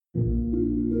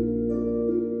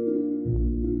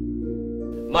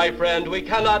My friend, we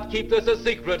cannot keep this a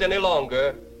secret any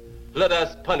longer. Let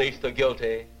us punish the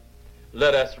guilty.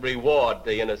 Let us reward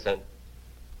the innocent.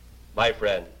 My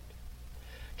friend,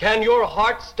 can your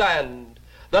heart stand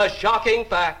the shocking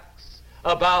facts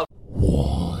about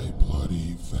Why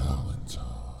Bloody Valentine?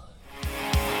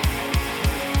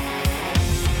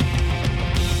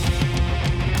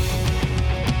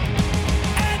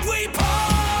 And we party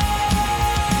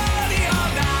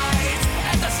all night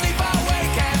at the sleeper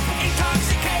weekend,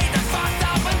 intoxicated, fucked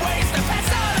up, and ways to pass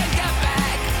out and get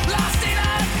back, lost in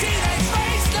a teenage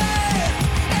wasteland.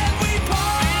 And we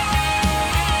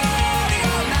party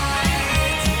all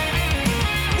night.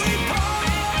 We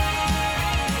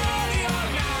party all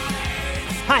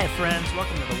night. Hi, friends.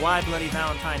 Welcome to the Why Bloody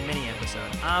Valentine mini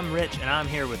episode. I'm Rich, and I'm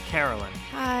here with Carolyn.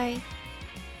 Hi.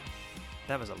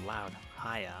 That was a loud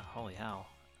hiya. Holy hell.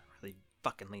 I really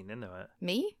fucking leaned into it.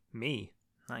 Me? Me,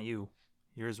 not you.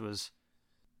 Yours was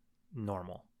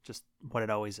normal. Just what it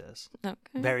always is. Okay.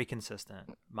 Very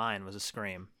consistent. Mine was a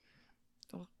scream.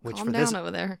 Well, Which calm for down this-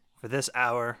 over there. For this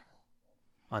hour,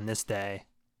 on this day,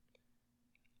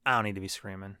 I don't need to be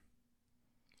screaming.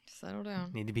 Settle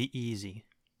down. Need to be easy.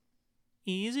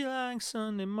 Easy like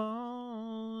Sunday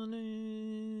morning.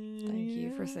 Thank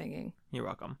you for singing. You're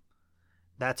welcome.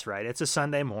 That's right. It's a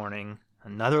Sunday morning.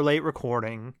 Another late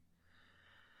recording.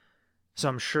 So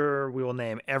I'm sure we will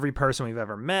name every person we've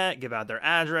ever met, give out their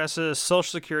addresses,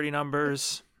 social security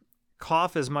numbers,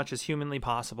 cough as much as humanly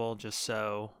possible just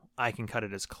so I can cut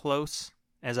it as close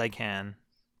as I can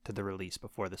to the release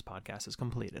before this podcast is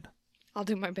completed. I'll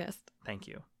do my best. Thank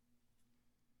you.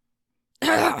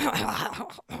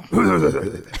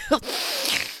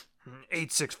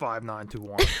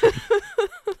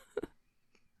 865-921.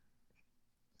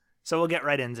 So we'll get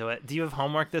right into it. Do you have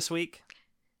homework this week?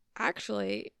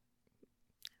 Actually,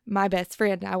 my best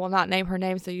friend, I will not name her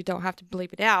name so you don't have to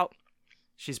bleep it out.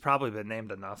 She's probably been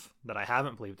named enough that I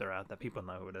haven't bleeped her out, that people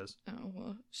know who it is. Oh,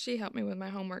 well, she helped me with my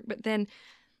homework. But then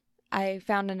I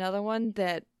found another one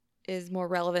that is more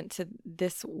relevant to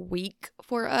this week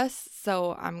for us.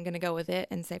 So I'm going to go with it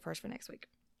and save hers for next week.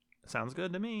 Sounds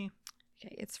good to me.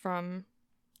 Okay, it's from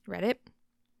Reddit.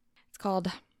 It's called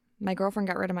My Girlfriend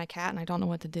Got Rid of My Cat and I Don't Know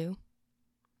What to Do.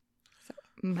 So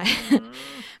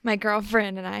my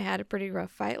girlfriend and I had a pretty rough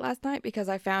fight last night because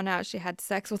I found out she had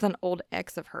sex with an old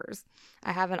ex of hers.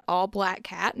 I have an all-black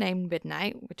cat named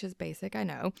Midnight, which is basic, I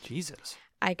know. Jesus.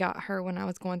 I got her when I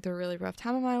was going through a really rough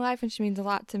time in my life, and she means a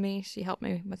lot to me. She helped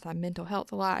me with my mental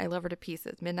health a lot. I love her to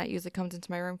pieces. Midnight usually comes into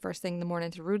my room first thing in the morning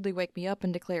to rudely wake me up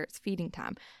and declare it's feeding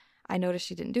time. I noticed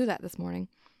she didn't do that this morning.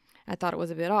 I thought it was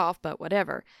a bit off, but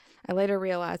whatever. I later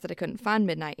realized that I couldn't find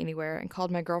Midnight anywhere and called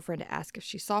my girlfriend to ask if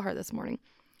she saw her this morning.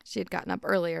 She had gotten up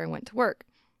earlier and went to work.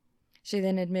 She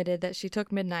then admitted that she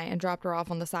took Midnight and dropped her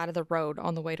off on the side of the road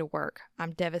on the way to work.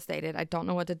 I'm devastated. I don't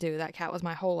know what to do. That cat was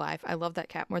my whole life. I love that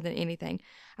cat more than anything.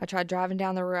 I tried driving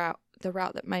down the route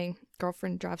that my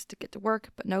girlfriend drives to get to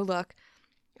work, but no luck.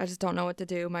 I just don't know what to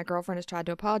do. My girlfriend has tried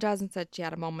to apologize and said she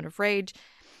had a moment of rage,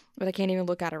 but I can't even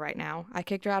look at her right now. I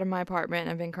kicked her out of my apartment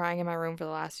and I've been crying in my room for the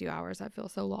last few hours. I feel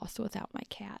so lost without my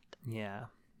cat. Yeah.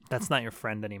 That's not your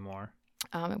friend anymore.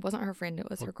 It wasn't her friend. It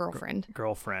was her girlfriend.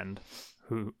 Girlfriend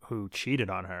who cheated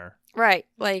on her. Right.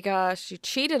 Like, she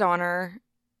cheated on her.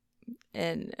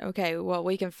 And, okay, well,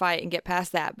 we can fight and get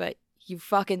past that. But you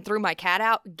fucking threw my cat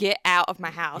out? Get out of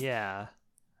my house. Yeah.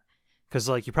 Because,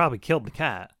 like, you probably killed the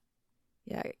cat.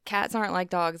 Yeah. Cats aren't like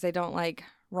dogs. They don't, like,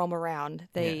 roam around.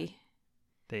 They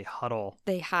huddle.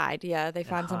 They hide. Yeah. They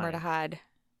find somewhere to hide. hide.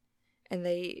 And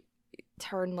they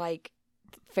turn, like,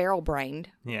 feral-brained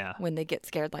Yeah. when they get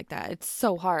scared like that. It's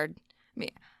so hard. I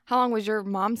mean, how long was your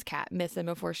mom's cat missing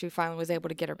before she finally was able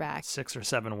to get her back? 6 or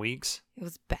 7 weeks. It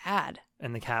was bad.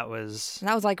 And the cat was And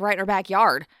that was, like, right in her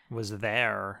backyard.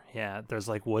 there. Yeah, there's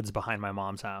like woods behind my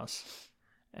mom's house.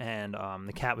 And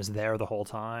the cat was there the whole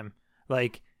time.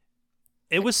 Like,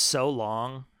 it was so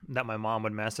long that my mom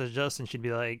would message us and she'd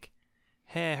be like,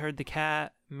 "Hey, I heard the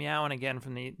cat meowing again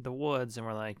from the woods." And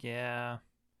we're like, "Yeah."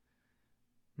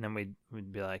 And then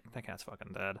we'd be like, "That cat's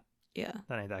fucking dead. Yeah.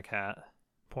 That ain't that cat.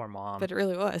 Poor mom. But it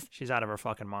really was. She's out of her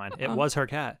fucking mind." It Uh-uh. was her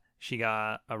cat. She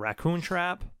got a raccoon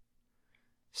trap,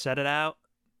 set it out,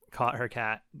 caught her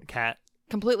cat. The cat,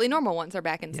 Completely normal once they're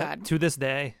back yep, inside. to this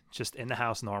day, just in the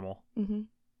house normal. Mm-hmm.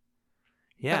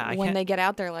 Yeah, But when they get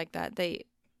out there like that, they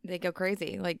go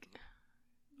crazy. Like,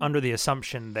 under the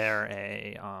assumption they're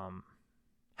a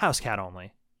house cat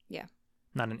only. Yeah.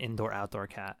 Not an indoor-outdoor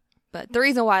cat. but the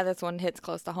reason why this one hits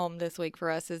close to home this week for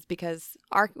us is because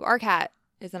our cat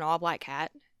is an all-black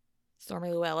cat, Stormy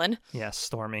Llewellyn, Yes,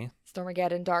 Stormy.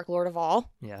 Stormageddon, Dark Lord of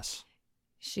All. Yes.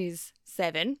 She's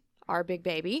 7. our big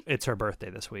baby. It's her birthday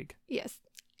this week. Yes.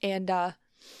 And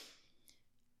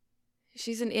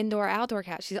she's an indoor-outdoor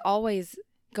cat. She always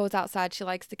goes outside. She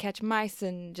likes to catch mice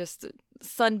and just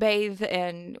sunbathe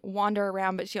and wander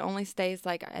around, but she only stays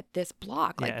like at this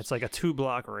block. Like, Yeah, it's like a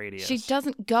 2-block radius. she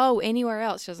doesn't go anywhere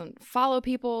else. She doesn't follow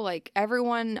people. Like,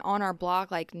 everyone on our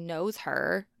block like knows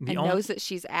her and knows that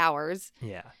she's ours.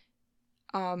 Yeah.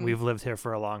 Um, We've lived here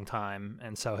for a long time,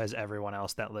 and so has everyone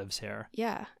else that lives here.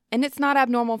 Yeah. And it's not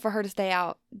abnormal for her to stay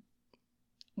out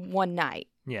one night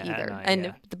Yeah, either. at night, and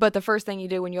yeah. but the first thing you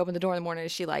do when you open the door in the morning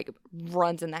is she like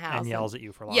runs in the house And yells at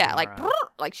you for locking yeah, her like out.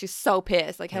 like she's so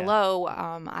pissed. Like, Yeah. hello,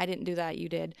 I didn't do that, you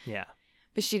did. Yeah.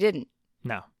 But she didn't.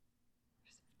 No.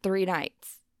 3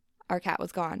 nights our cat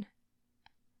was gone.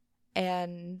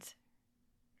 And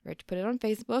Rich put it on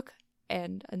Facebook,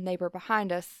 and a neighbor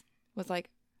behind us was like,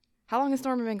 how long has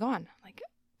Stormy been gone? I'm like,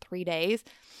 3 days.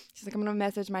 She's like, I'm gonna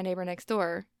message my neighbor next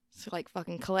door. She like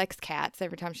fucking collects cats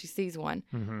every time she sees one.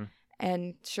 Mm-hmm.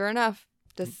 And sure enough,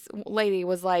 this lady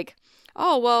was like,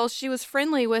 oh, well, she was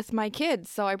friendly with my kids,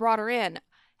 so I brought her in.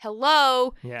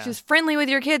 Hello? Yeah. She was friendly with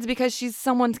your kids because she's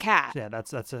someone's cat. Yeah,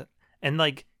 that's it. And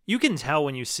like you can tell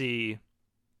when you see.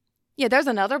 Yeah, there's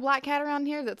another black cat around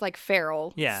here that's like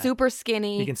feral. Yeah. Super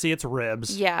skinny. You can see its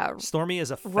ribs. Yeah. Stormy is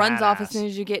a fat Runs off as ass. soon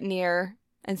as you get near.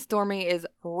 And Stormy is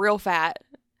real fat.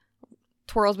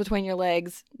 Twirls between your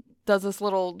legs. Does this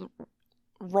little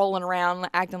rolling around,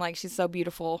 acting like she's so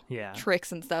beautiful. Yeah.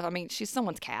 Tricks and stuff. I mean, she's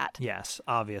someone's cat. Yes,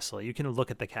 obviously. You can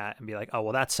look at the cat and be like, oh,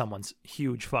 well, that's someone's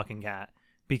huge fucking cat.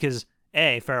 Because,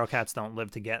 A, feral cats don't live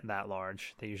to get that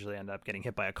large. They usually end up getting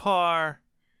hit by a car,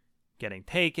 getting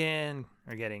taken,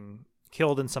 or getting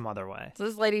killed in some other way. So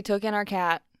this lady took in our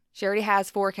cat. She already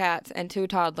has 4 cats and 2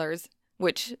 toddlers,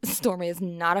 which Stormy is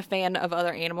not a fan of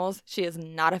other animals. She is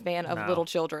not a fan of No. little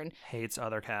children. Hates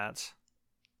other cats.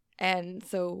 And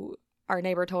so our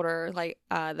neighbor told her, like,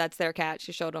 that's their cat.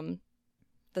 She showed him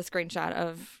the screenshot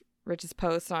of Rich's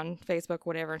post on Facebook,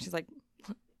 whatever. And she's like,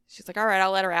 all right,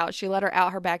 I'll let her out. She let her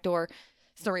out her back door.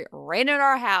 Stormy ran into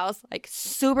our house, like,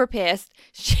 super pissed.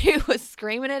 She was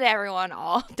screaming at everyone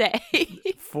all day.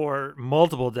 For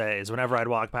multiple days, whenever I'd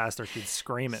walk past her, she'd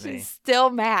scream at me. She's still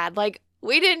mad. Like,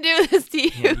 we didn't do this to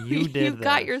you. Yeah, you did You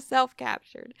got this. yourself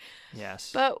captured.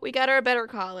 Yes. But we got her a better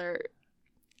collar.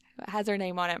 It has her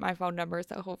name on it, my phone number,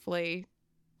 so hopefully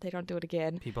they don't do it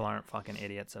again. People aren't fucking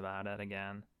idiots about it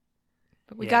again.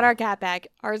 But we Yeah. got our cat back.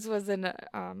 Ours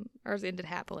ended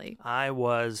happily. I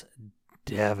was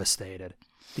devastated.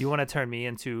 Do you want to turn me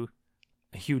into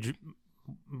a huge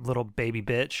little baby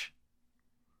bitch?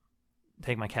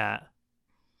 Take my cat.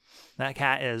 That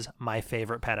cat is my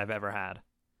favorite pet I've ever had.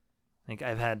 I think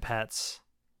I've had pets.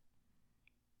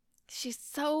 She's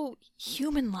so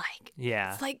human-like.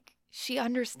 Yeah. It's like she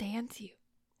understands you.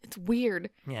 It's weird.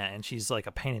 Yeah, and she's like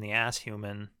a pain in the ass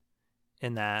human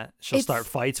in that she'll It's- start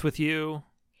fights with you.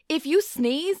 If you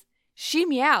sneeze, she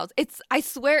meows. I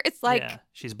swear it's like Yeah,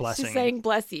 she's blessing. she's saying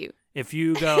bless you. If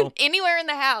you go Anywhere in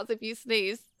the house, if you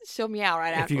sneeze, she'll meow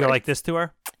right after. if you go like this to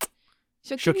her,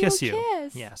 she'll give you a kiss you.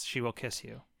 kiss. Yes, she will kiss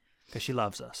you because she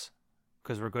loves us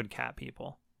because we're good cat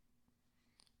people.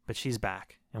 But she's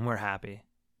back and we're happy.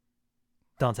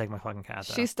 Don't take my fucking cat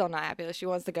though. She's still not happy. She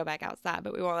wants to go back outside,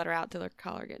 but we won't let her out till her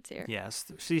collar gets here. Yes.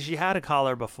 See, she had a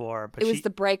collar before, but It was she the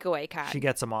breakaway kind. she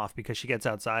gets them off because she gets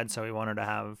outside. So we wanted to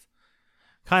have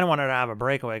a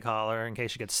breakaway collar in case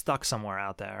she gets stuck somewhere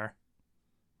out there.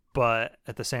 But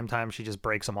at the same time, she just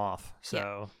breaks them off.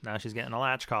 So now she's getting a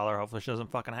latch collar. Hopefully, she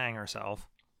doesn't fucking hang herself.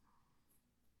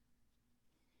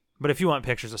 But if you want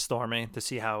pictures of Stormy to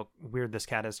see how weird this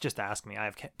cat is, just ask me. I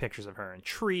have pictures of her in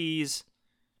trees.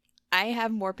 I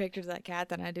have more pictures of that cat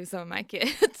than I do some of my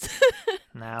kids.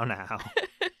 Now.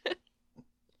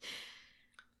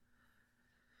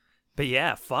 But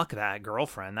yeah, fuck that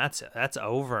girlfriend. That's it. That's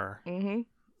over. Mm-hmm.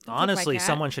 Honestly, cat.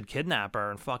 someone should kidnap her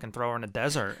and fucking throw her in a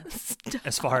desert.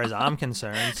 As far as I'm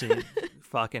concerned, so you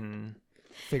fucking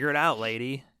figure it out,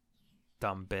 lady.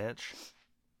 Dumb bitch.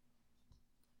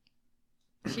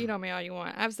 Cheat on me all you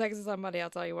want. Have sex with somebody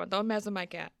else all you want. Don't mess with my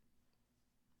cat.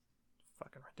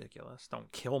 Fucking ridiculous.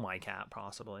 Don't kill my cat,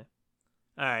 possibly.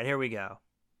 Alright, here we go.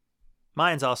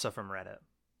 Mine's also from Reddit.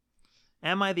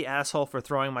 Am I the asshole for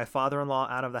throwing my father-in-law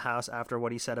out of the house after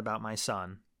what he said about my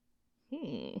son?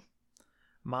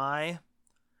 My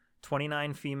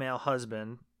 29 female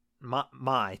husband,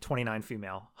 my 29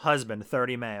 female husband,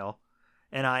 30 male,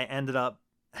 and I ended up,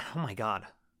 oh my God.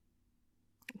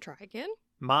 Try again?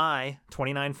 My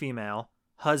 29 female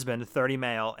husband, 30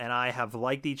 male, and I have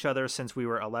liked each other since we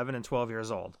were 11 and 12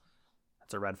 years old.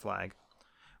 That's a red flag.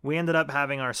 We ended up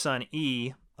having our son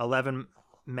E, 11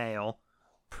 male,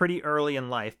 pretty early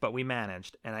in life, but we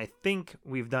managed. And I think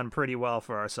we've done pretty well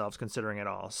for ourselves considering it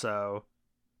all. So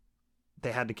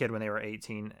they had the kid when they were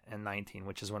 18 and 19,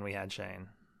 which is when we had Shane.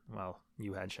 Well,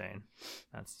 you had Shane.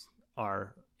 That's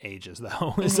our ages,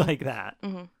 though. It's like that.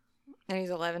 Mm-hmm. And he's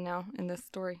 11 now in this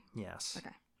story? Yes.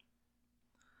 Okay.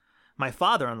 My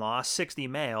father-in-law, 60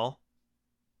 male,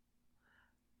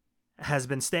 has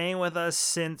been staying with us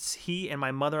since he and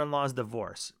my mother-in-law's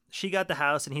divorce. She got the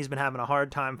house, and he's been having a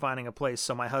hard time finding a place,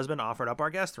 so my husband offered up our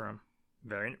guest room.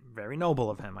 Very, very noble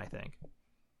of him, I think.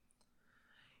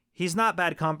 He's not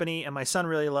bad company, and my son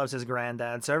really loves his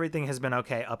granddad, so everything has been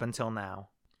okay up until now.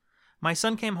 My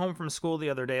son came home from school the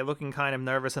other day looking kind of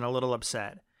nervous and a little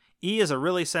upset. E is a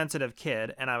really sensitive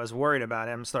kid, and I was worried about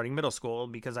him starting middle school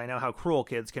because I know how cruel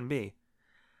kids can be.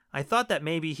 I thought that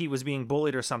maybe he was being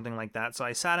bullied or something like that, so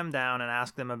I sat him down and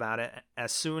asked him about it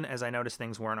as soon as I noticed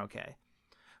things weren't okay.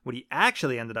 What he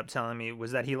actually ended up telling me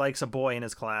was that he likes a boy in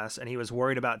his class, and he was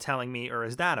worried about telling me or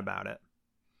his dad about it.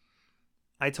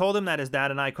 I told him that his dad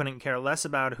and I couldn't care less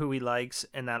about who he likes,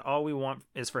 and that all we want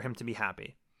is for him to be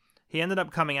happy. He ended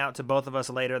up coming out to both of us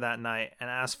later that night and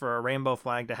asked for a rainbow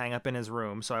flag to hang up in his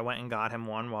room, so I went and got him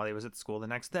one while he was at school the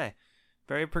next day.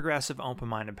 Very progressive,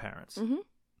 open-minded parents. Mm-hmm.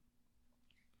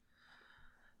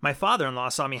 My father-in-law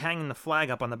saw me hanging the flag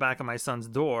up on the back of my son's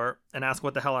door and asked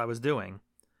what the hell I was doing.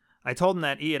 I told him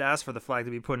that E had asked for the flag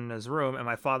to be put in his room, and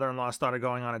my father-in-law started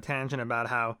going on a tangent about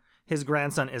how his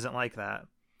grandson isn't like that.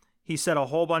 He said a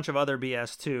whole bunch of other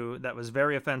BS too that was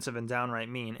very offensive and downright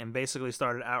mean, and basically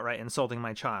started outright insulting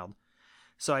my child.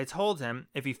 So I told him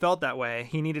if he felt that way,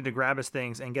 he needed to grab his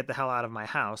things and get the hell out of my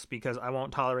house, because I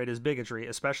won't tolerate his bigotry,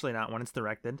 especially not when it's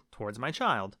directed towards my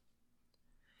child.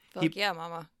 Fuck yeah,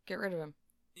 mama. Get rid of him.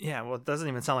 Yeah, well, it doesn't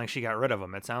even sound like she got rid of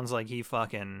him. It sounds like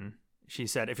she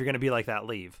said, if you're going to be like that,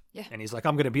 leave. Yeah. And he's like,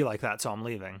 I'm going to be like that, so I'm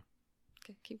leaving.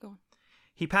 Okay, keep going.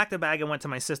 He packed a bag and went to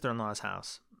my sister-in-law's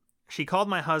house. She called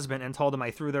my husband and told him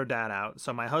I threw their dad out,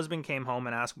 so my husband came home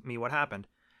and asked me what happened.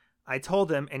 I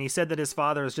told him, and he said that his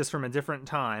father is just from a different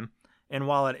time, and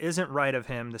while it isn't right of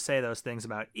him to say those things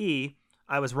about E,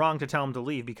 I was wrong to tell him to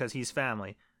leave because he's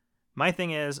family. My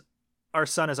thing is, our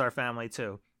son is our family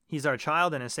too. He's our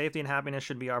child, and his safety and happiness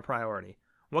should be our priority.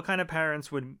 What kind of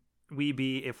parents would we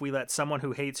be if we let someone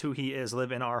who hates who he is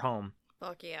live in our home?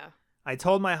 Fuck yeah. I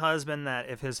told my husband that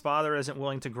if his father isn't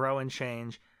willing to grow and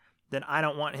change, then I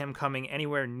don't want him coming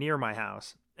anywhere near my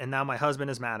house. And now my husband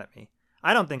is mad at me.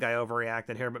 I don't think I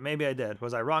overreacted here, but maybe I did.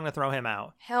 Was I wrong to throw him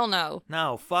out? Hell no.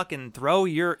 No, fucking throw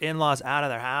your in-laws out of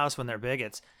their house when they're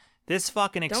bigots. This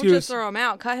fucking excuse... Don't just throw him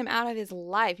out. Cut him out of his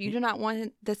life. You do not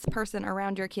want this person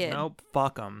around your kid. Nope,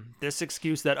 fuck him. This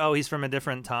excuse that, he's from a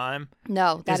different time...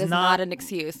 No, that is not an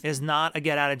excuse. ...is not a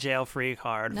get-out-of-jail-free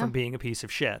card from being a piece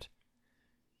of shit.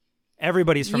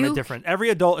 Everybody's from a different... Every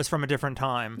adult is from a different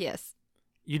time. Yes.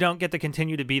 You don't get to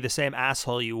continue to be the same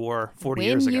asshole you were 40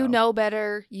 years ago. When you know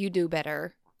better, you do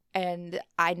better. And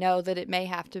I know that it may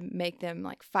have to make them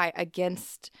like fight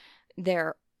against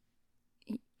their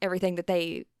everything that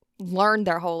they learned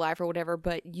their whole life or whatever,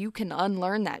 but you can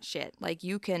unlearn that shit. Like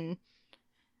you can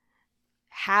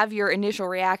have your initial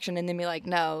reaction and then be like,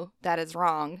 no, that is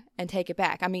wrong, and take it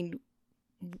back. I mean,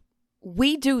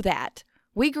 we do that.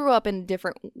 We grew up in a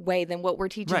different way than what we're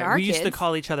teaching our kids. We used to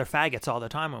call each other faggots all the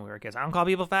time when we were kids. I don't call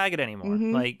people faggot anymore.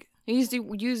 Mm-hmm. Like, we used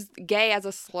to use gay as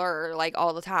a slur like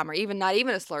all the time, or even not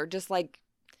even a slur, just like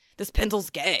this pencil's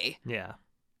gay. Yeah.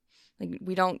 Like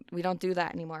we don't do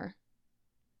that anymore.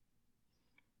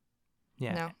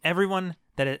 Yeah. No. Everyone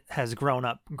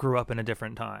that grew up in a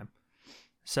different time.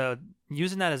 So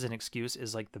using that as an excuse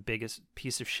is like the biggest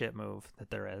piece of shit move that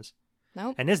there is.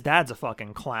 Nope. And his dad's a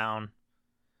fucking clown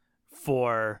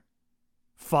for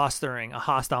fostering a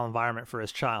hostile environment for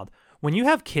his child. When you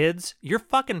have kids, your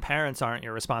fucking parents aren't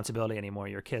your responsibility anymore.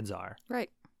 Your kids are. Right.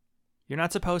 You're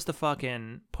not supposed to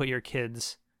fucking put your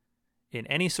kids in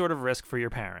any sort of risk for your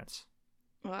parents.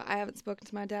 Well, I haven't spoken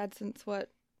to my dad since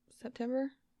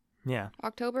September? Yeah.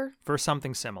 October? For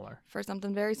something similar. For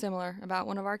something very similar about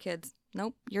one of our kids.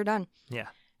 Nope, you're done. Yeah.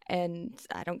 And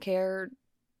I don't care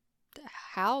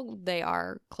how they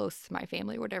are close to my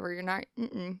family, whatever. You're not.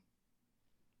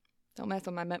 Don't mess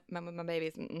with my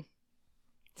babies.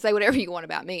 Say whatever you want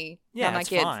about me. Yeah, not my it's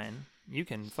kids. fine. You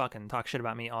can fucking talk shit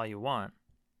about me all you want.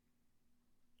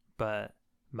 But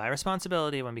my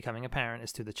responsibility when becoming a parent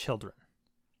is to the children,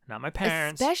 not my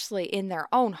parents. Especially in their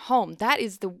own home. That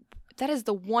is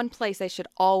the one place they should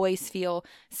always feel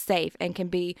safe and can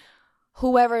be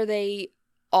whoever they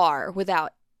are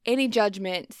without any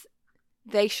judgments.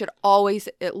 They should always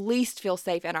at least feel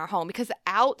safe in our home, because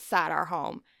outside our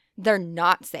home, they're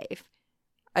not safe.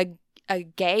 A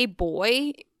gay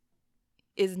boy,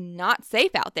 is not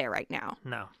safe out there right now.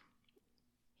 No.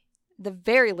 The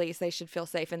very least, they should feel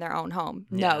safe in their own home.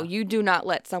 No, Yeah. you do not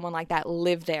let someone like that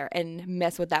live there and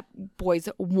mess with that boy's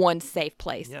one safe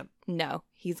place. Yep. No,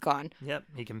 he's gone. Yep.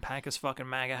 He can pack his fucking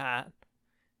MAGA hat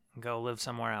and go live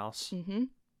somewhere else. Hmm.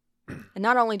 And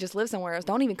not only just live somewhere else,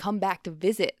 don't even come back to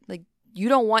visit. Like, you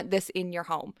don't want this in your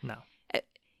home. No.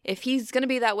 If he's going to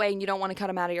be that way and you don't want to cut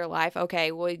him out of your life,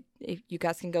 okay, well, if you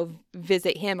guys can go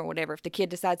visit him or whatever. If the kid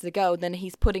decides to go, then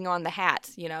he's putting on the hat.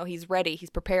 You know, he's ready.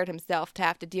 He's prepared himself to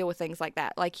have to deal with things like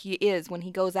that, like he is when he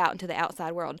goes out into the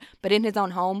outside world. But in his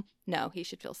own home, no, he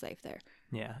should feel safe there.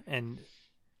 Yeah. And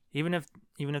even if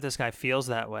this guy feels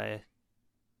that way,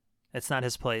 it's not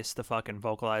his place to fucking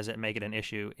vocalize it and make it an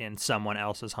issue in someone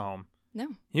else's home. No.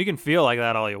 You can feel like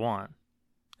that all you want.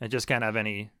 It just can't have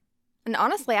any. And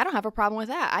honestly, I don't have a problem with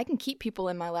that. I can keep people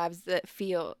in my lives that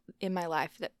feel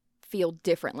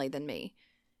differently than me.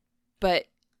 But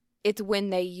it's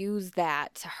when they use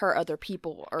that to hurt other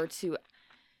people or to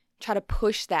try to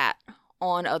push that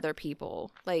on other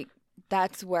people. Like,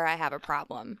 that's where I have a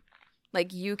problem.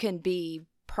 Like, you can be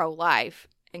pro-life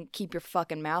and keep your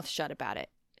fucking mouth shut about it.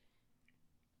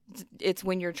 It's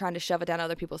when you're trying to shove it down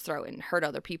other people's throat and hurt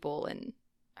other people and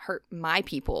hurt my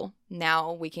people.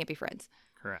 Now we can't be friends.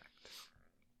 Correct.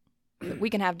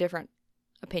 We can have different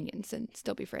opinions and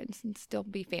still be friends and still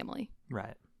be family.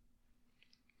 Right.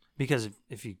 Because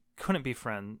if you couldn't be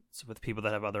friends with people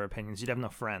that have other opinions, you'd have no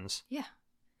friends. Yeah.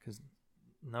 Because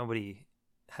nobody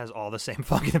has all the same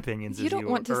fucking opinions as you, don't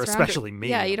want to or surround especially me.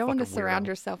 Yeah, I'm you a don't want to fucking surround weirdo.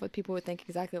 yourself with people who think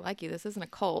exactly like you. This isn't a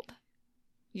cult.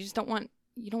 You just don't want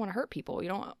to hurt people. You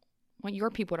don't want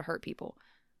your people to hurt people.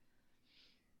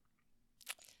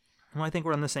 Well, I think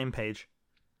we're on the same page.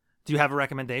 Do you have a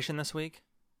recommendation this week?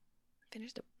 I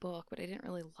finished a book, but I didn't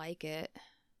really like it.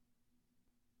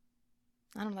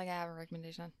 I don't think I have a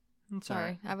recommendation. It's all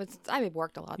Sorry. right. I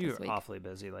worked a lot You're this week. awfully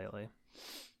busy lately.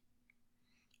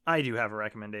 I do have a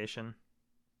recommendation.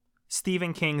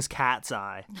 Stephen King's Cat's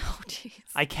Eye. Oh, jeez.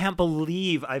 I can't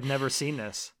believe I've never seen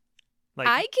this. Like,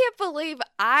 I can't believe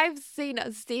I've seen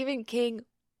a Stephen King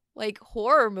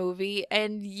horror movie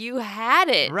and you had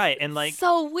it. right, and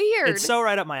so weird. it's so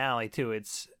right up my alley too.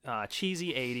 It's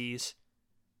cheesy 80s.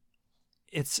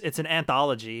 It's an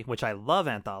anthology, which I love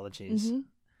anthologies. Mhm.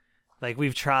 Like,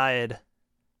 we've tried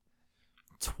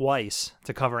twice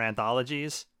to cover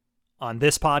anthologies on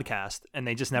this podcast, and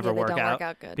they just never Yeah, they work don't out work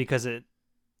out good. because it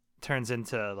turns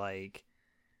into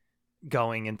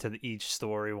going into each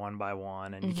story one by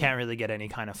one, and you Mhm. can't really get any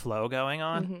kind of flow going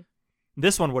on. Mhm.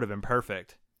 This one would have been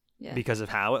perfect Yeah. because of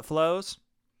how it flows.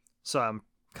 So I'm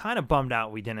kind of bummed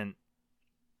out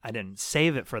I didn't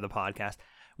save it for the podcast.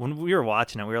 When we were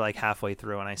watching it, we were like halfway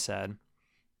through, and I said,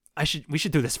 we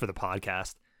should do this for the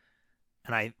podcast.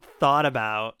 And I thought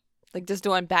about Just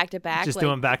doing back to back.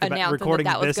 doing back to back, announcing recording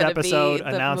that was this gonna be episode, the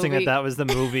announcing movie. that was the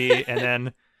movie, and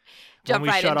then Jump when we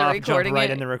right shut into off, recording jump right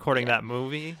it. into recording Yeah. that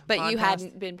movie. But you podcast.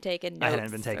 hadn't been taking notes. I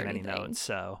hadn't been taking or any anything. notes,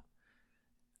 so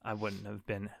I wouldn't have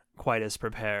been quite as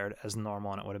prepared as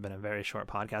normal, and it would have been a very short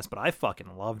podcast. But I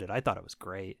fucking loved it. I thought it was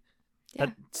great. Yeah.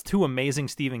 That's two amazing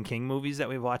Stephen King movies that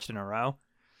we've watched in a row,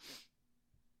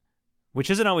 which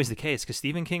isn't always the case because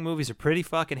Stephen King movies are pretty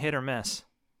fucking hit or miss.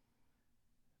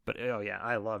 But oh yeah,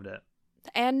 I loved it.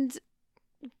 And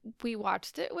we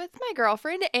watched it with my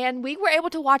girlfriend, and we were able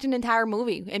to watch an entire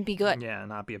movie and be good. Yeah,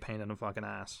 not be a pain in the fucking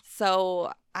ass.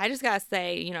 So I just gotta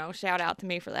say, shout out to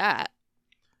me for that.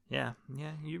 Yeah,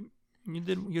 you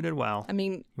did well. I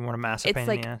mean, You weren't a massive it's pain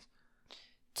in the ass.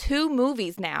 2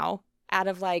 movies now out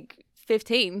of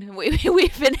 15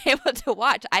 we've been able to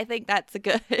watch. I think that's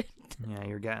good. Yeah,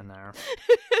 you're getting there.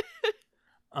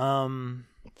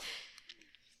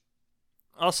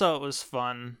 Also, it was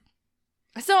fun.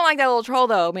 I still don't like that little troll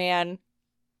though, man.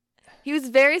 He was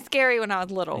very scary when I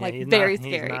was little, Yeah, he's very not,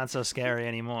 scary. He's not so scary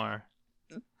anymore.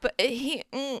 But he's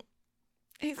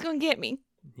gonna get me.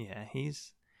 Yeah, he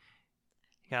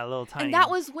got a little tiny. And that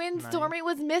was when nice. Stormy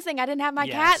was missing. I didn't have my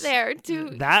Yes. cat there to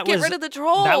That get was- rid of the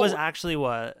troll. That was actually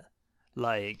what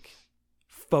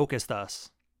focused us.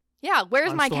 Yeah,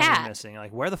 where's on my Stormy cat? missing.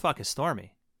 Where the fuck is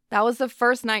Stormy? That was the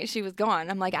first night she was gone.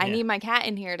 I'm like, I Yeah. need my cat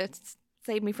in here to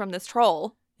save me from this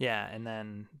troll. Yeah, and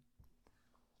then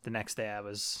the next day I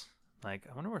was like,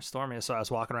 I wonder where Stormy is. So I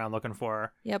was walking around looking for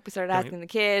her. Yep, we started Then asking the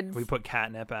kids. We put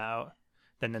catnip out.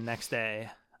 Then the next day,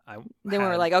 Then we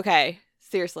were like, okay,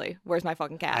 seriously, where's my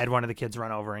fucking cat? I had one of the kids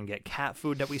run over and get cat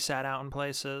food that we sat out in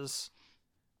places.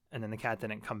 And then the cat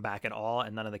didn't come back at all,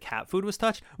 and none of the cat food was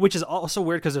touched, which is also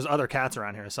weird because there's other cats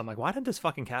around here. So I'm like, why did this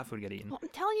fucking cat food get eaten? Well, I'm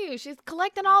telling you, she's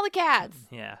collecting all the cats.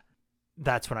 Yeah.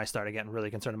 That's when I started getting really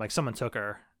concerned. I'm like, someone took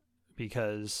her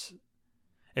because...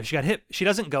 If she got hit, she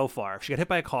doesn't go far. If she got hit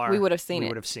by a car, We would have seen we it.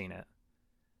 would have seen it.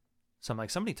 So I'm like,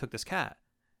 somebody took this cat.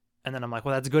 And then I'm like,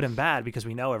 well, that's good and bad because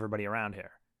we know everybody around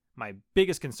here. My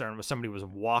biggest concern was somebody was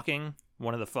walking,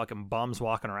 one of the fucking bums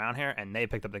walking around here, and they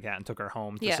picked up the cat and took her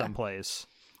home to Yeah. some place.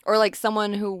 Or like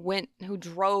someone who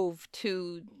drove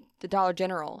to the Dollar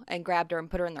General and grabbed her and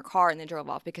put her in their car and then drove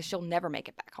off because she'll never make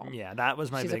it back home. Yeah, that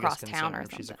was my She's biggest across concern. town or if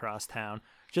she's something. across town.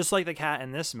 Just like the cat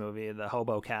in this movie, the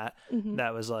hobo cat Mm-hmm.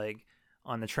 that was like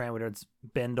on the train with its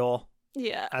bindle.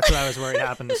 Yeah. That's what I was worried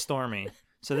happened to Stormy.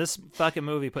 So this fucking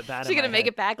movie put that She's in my gonna make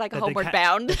head, it back like a that the homeward cat-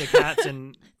 bound. that the cat's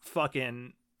in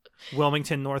fucking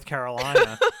Wilmington, North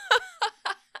Carolina.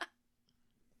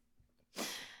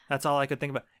 That's all I could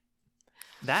think about.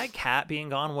 That cat being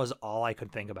gone was all I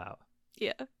could think about.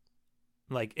 Yeah.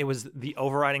 Like, it was the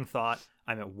overriding thought.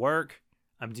 I'm at work.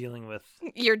 I'm dealing with...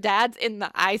 Your dad's in the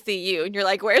ICU and you're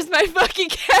like, where's my fucking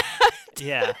cat?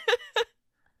 Yeah.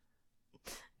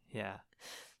 Yeah.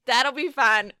 That'll be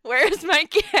fine. Where's my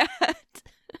cat?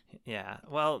 Yeah.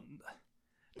 Well,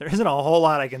 there isn't a whole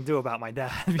lot I can do about my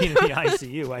dad being in the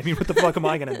ICU. I mean, what the fuck am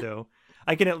I going to do?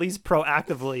 I can at least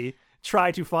proactively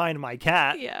try to find my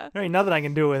cat. Yeah. There ain't nothing I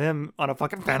can do with him on a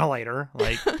fucking ventilator.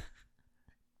 Like,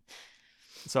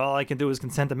 so all I can do is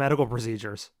consent to medical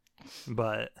procedures.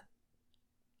 But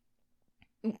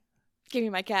Give me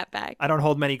my cat back. I don't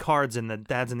hold many cards in the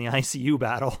dad's in the ICU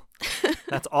battle.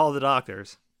 That's all the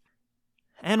doctors.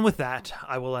 And with that,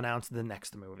 I will announce the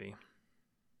next movie,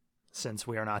 since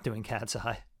we are not doing Cat's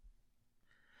Eye.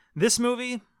 This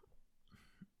movie,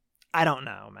 I don't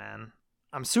know, man.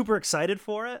 I'm super excited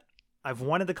for it. I've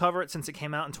wanted to cover it since it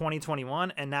came out in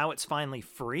 2021, and now it's finally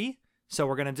free, so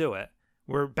we're going to do it.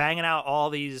 We're banging out all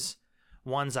these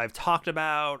ones I've talked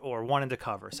about or wanted to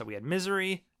cover. So we had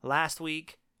Misery last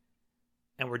week,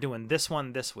 and we're doing this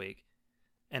one this week.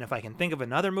 And if I can think of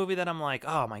another movie that I'm like,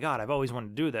 oh my God, I've always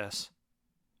wanted to do this,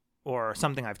 or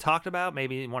something I've talked about,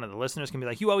 maybe one of the listeners can be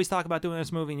like, you always talk about doing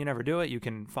this movie and you never do it. You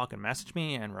can fucking message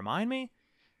me and remind me.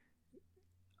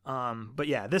 But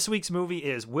yeah, this week's movie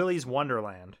is Willy's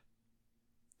Wonderland.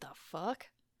 The fuck?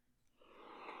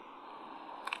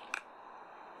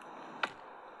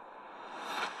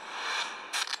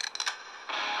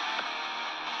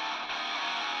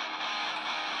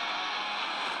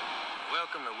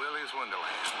 Welcome to Willy's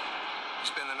Wonderland. You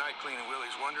spend the night cleaning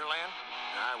Willy's Wonderland,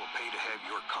 and I will pay to have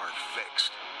your car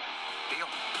fixed. Deal?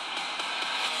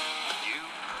 You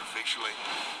are officially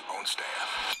on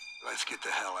staff. Let's get the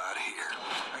hell out of here.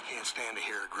 I can't stand to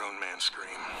hear a grown man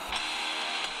scream.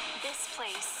 This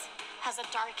place has a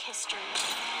dark history.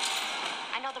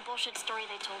 I know the bullshit story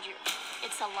they told you.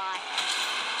 It's a lie.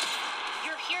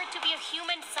 You're here to be a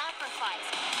human sacrifice.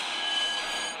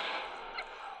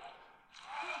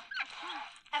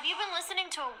 Have you been listening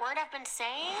to a word I've been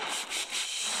saying?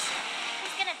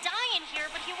 He's gonna die in here,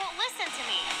 but he won't listen to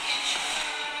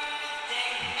me.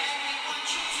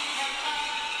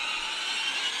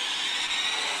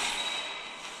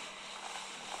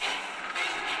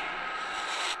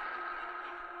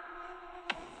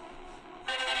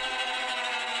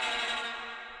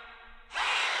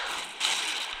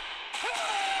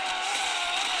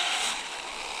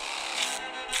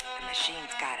 The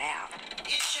machines got out.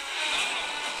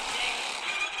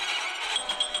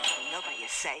 Nobody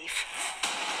is safe.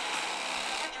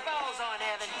 Put your balls on,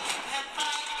 Evan.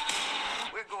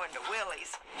 We're going to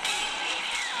Willy's.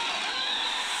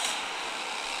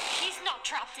 He's not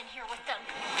trapped in here with them.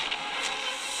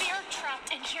 They're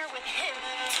trapped in here with him.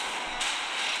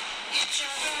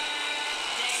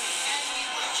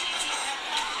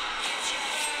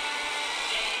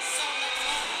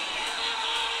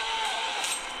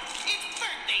 It's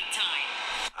birthday time.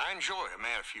 I enjoy a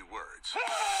man of few words.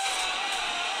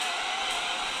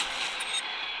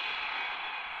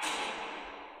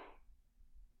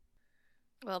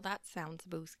 Well, that sounds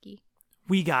booski.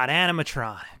 We got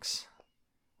animatronics.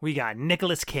 We got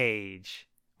Nicolas Cage.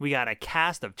 We got a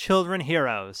cast of children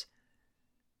heroes.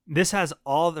 This has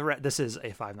all the... This is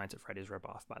a Five Nights at Freddy's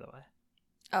ripoff, by the way.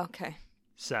 Okay.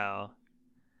 So,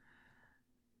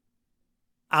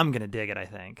 I'm going to dig it, I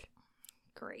think.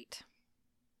 Great.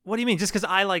 What do you mean? Just because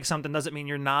I like something doesn't mean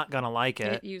you're not going to like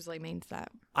it. It usually means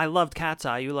that. I loved Cat's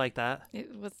Eye. You like that?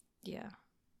 It was, yeah.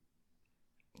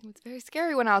 It was very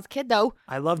scary when I was a kid, though.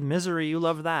 I loved Misery. You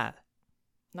loved that.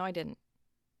 No, I didn't.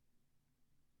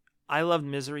 I loved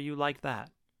Misery. You liked that.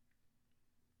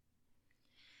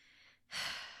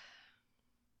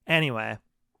 Anyway,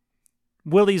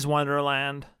 Willy's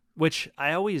Wonderland, which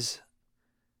I always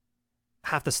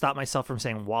have to stop myself from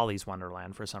saying Wally's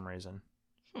Wonderland for some reason.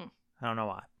 I don't know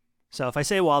why. So if I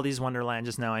say Wally's Wonderland,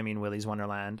 just know I mean Willy's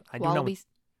Wonderland. I do know Wallabies.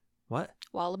 What?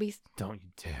 Wallabies. Don't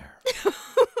you dare.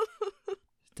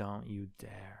 Don't you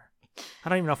dare. I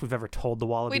don't even know if we've ever told the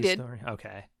Wallaby We did. story.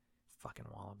 Okay. Fucking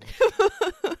Wallaby.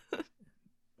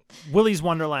 Willy's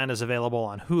Wonderland is available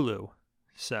on Hulu.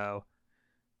 So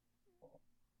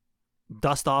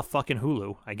dust off fucking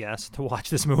Hulu, I guess, to watch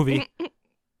this movie.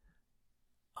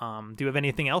 Do you have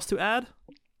anything else to add?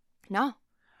 No.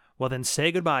 Well, then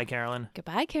say goodbye, Carolyn.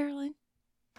 Goodbye, Carolyn.